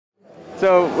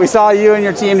So we saw you and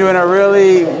your team doing a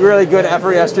really good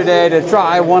effort yesterday to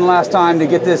try one last time to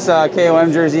get this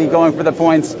KOM jersey going for the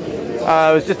points. It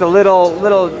was just a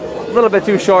little bit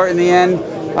too short in the end.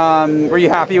 Were you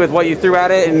happy with what you threw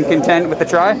at it and content with the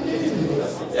try?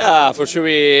 Yeah, for sure.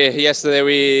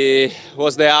 Yesterday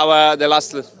was the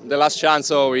last chance,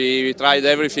 so we tried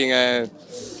everything.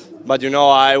 But you know,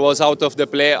 I was out of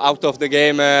the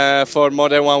game for more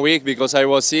than 1 week because I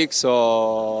was sick,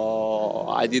 so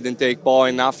I didn't take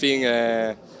point, nothing.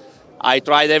 I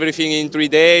tried everything in 3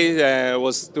 days. It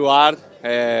was too hard,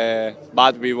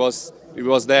 but it was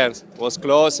there. It was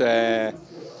close.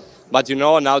 But you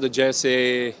know, now the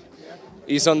jersey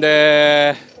is on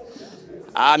the.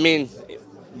 I mean,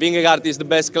 Vingegaard is the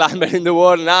best climber in the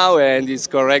world now, and it's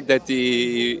correct that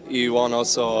he won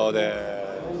also the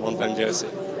mountain jersey.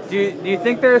 Do you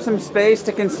think there is some space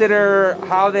to consider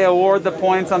how they award the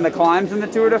points on the climbs in the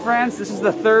Tour de France? This is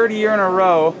the 3rd year in a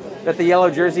row that the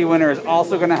yellow jersey winner is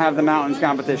also going to have the mountains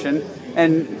competition.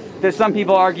 And there's some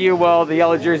people argue, well, the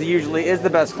yellow jersey usually is the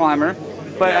best climber.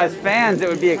 But as fans, it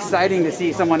would be exciting to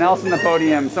see someone else in the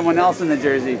podium, someone else in the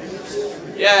jersey.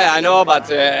 Yeah, I know, but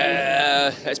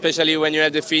especially when you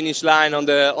have the finish line on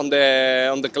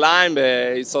the climb,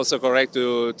 it's also correct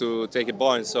to take a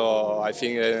point. So I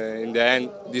think in the end,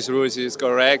 this rule is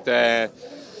correct.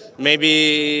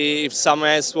 Maybe if someone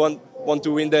else want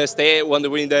to win this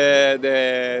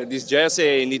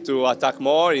jersey, he need to attack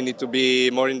more. He need to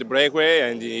be more in the breakaway,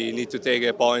 and he need to take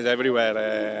a point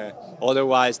everywhere.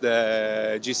 Otherwise,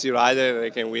 the GC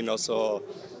rider can win also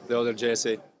the other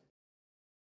jersey.